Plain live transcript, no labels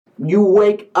you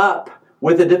wake up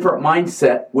with a different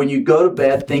mindset when you go to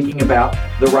bed thinking about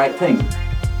the right things.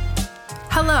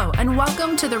 Hello, and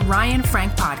welcome to the Ryan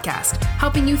Frank Podcast,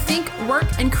 helping you think, work,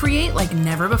 and create like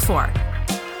never before.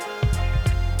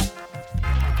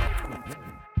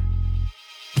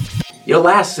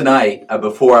 Last night,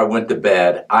 before I went to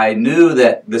bed, I knew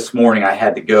that this morning I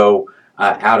had to go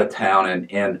out of town,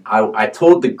 and I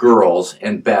told the girls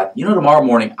and Beth, tomorrow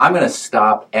morning I'm going to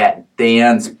stop at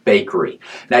Dan's Bakery.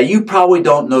 Now, you probably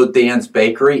don't know Dan's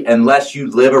Bakery unless you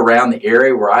live around the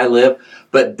area where I live,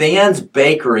 but Dan's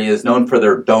Bakery is known for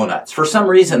their donuts. For some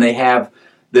reason, they have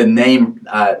the name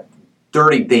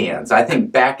Dirty Dan's. I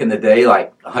think back in the day,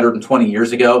 like 120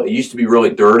 years ago, it used to be really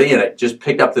dirty, and it just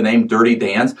picked up the name Dirty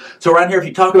Dan's. So around here, if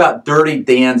you talk about Dirty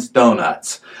Dan's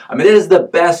donuts, it is the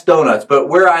best donuts, but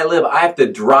where I live, I have to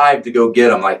drive to go get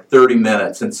them, like 30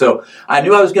 minutes. And so I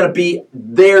knew I was going to be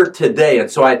there today,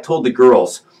 and so I told the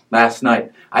girls last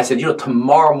night, I said,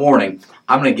 tomorrow morning,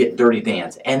 I'm going to get Dirty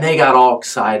Dan's. And they got all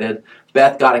excited.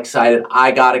 Beth got excited.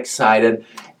 I got excited.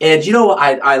 And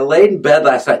I laid in bed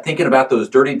last night thinking about those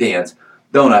Dirty Dan's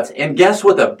donuts. And guess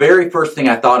what the very first thing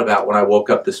I thought about when I woke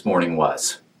up this morning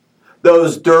was?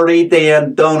 Those Dirty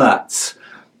Dan donuts.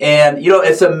 And,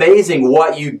 it's amazing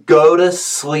what you go to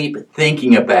sleep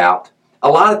thinking about. A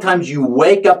lot of times you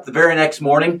wake up the very next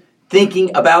morning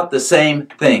thinking about the same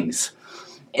things.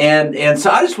 And so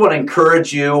I just want to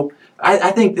encourage you.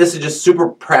 I think this is just super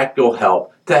practical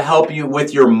help to help you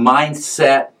with your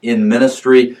mindset in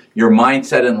ministry, your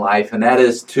mindset in life, and that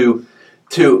is to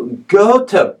go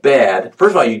to bed.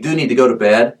 First of all, you do need to go to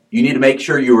bed. You need to make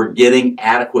sure you are getting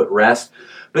adequate rest.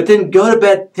 But then go to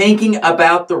bed thinking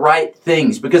about the right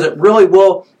things, because it really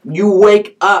will. You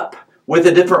wake up with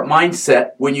a different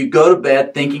mindset when you go to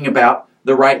bed thinking about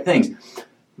the right things.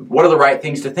 What are the right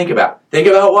things to think about? Think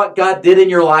about what God did in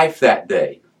your life that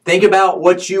day. Think about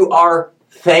what you are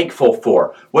thankful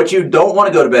for. What you don't want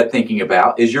to go to bed thinking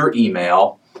about is your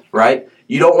email, right?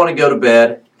 You don't want to go to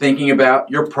bed thinking about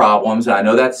your problems. I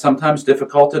know that's sometimes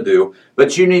difficult to do,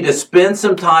 but you need to spend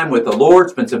some time with the Lord,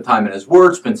 spend some time in His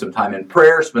Word, spend some time in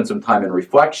prayer, spend some time in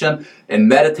reflection and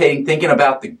meditating, thinking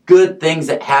about the good things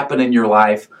that happen in your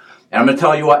life. And I'm going to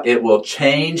tell you what, it will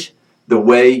change the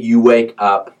way you wake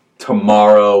up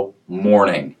tomorrow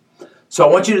morning. So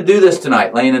I want you to do this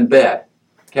tonight, laying in bed.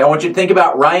 Okay, I want you to think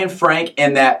about Ryan Frank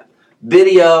and that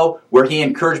video where he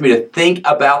encouraged me to think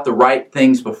about the right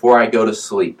things before I go to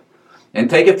sleep. And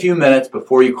take a few minutes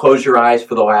before you close your eyes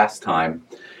for the last time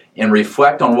and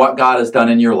reflect on what God has done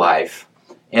in your life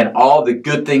and all the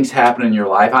good things happen in your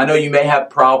life. I know you may have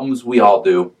problems, we all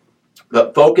do,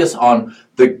 but focus on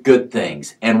the good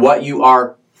things and what you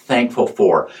are thankful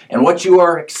for and what you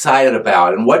are excited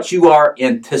about and what you are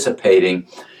anticipating.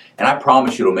 And I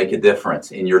promise you it'll make a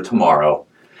difference in your tomorrow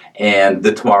and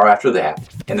the tomorrow after that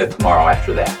and the tomorrow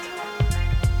after that.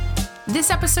 This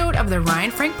episode of the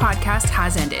Ryan Frank Podcast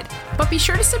has ended, but be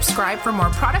sure to subscribe for more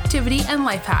productivity and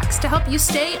life hacks to help you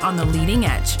stay on the leading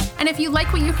edge. And if you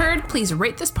like what you heard, please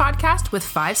rate this podcast with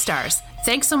 5 stars.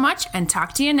 Thanks so much, and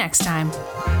talk to you next time.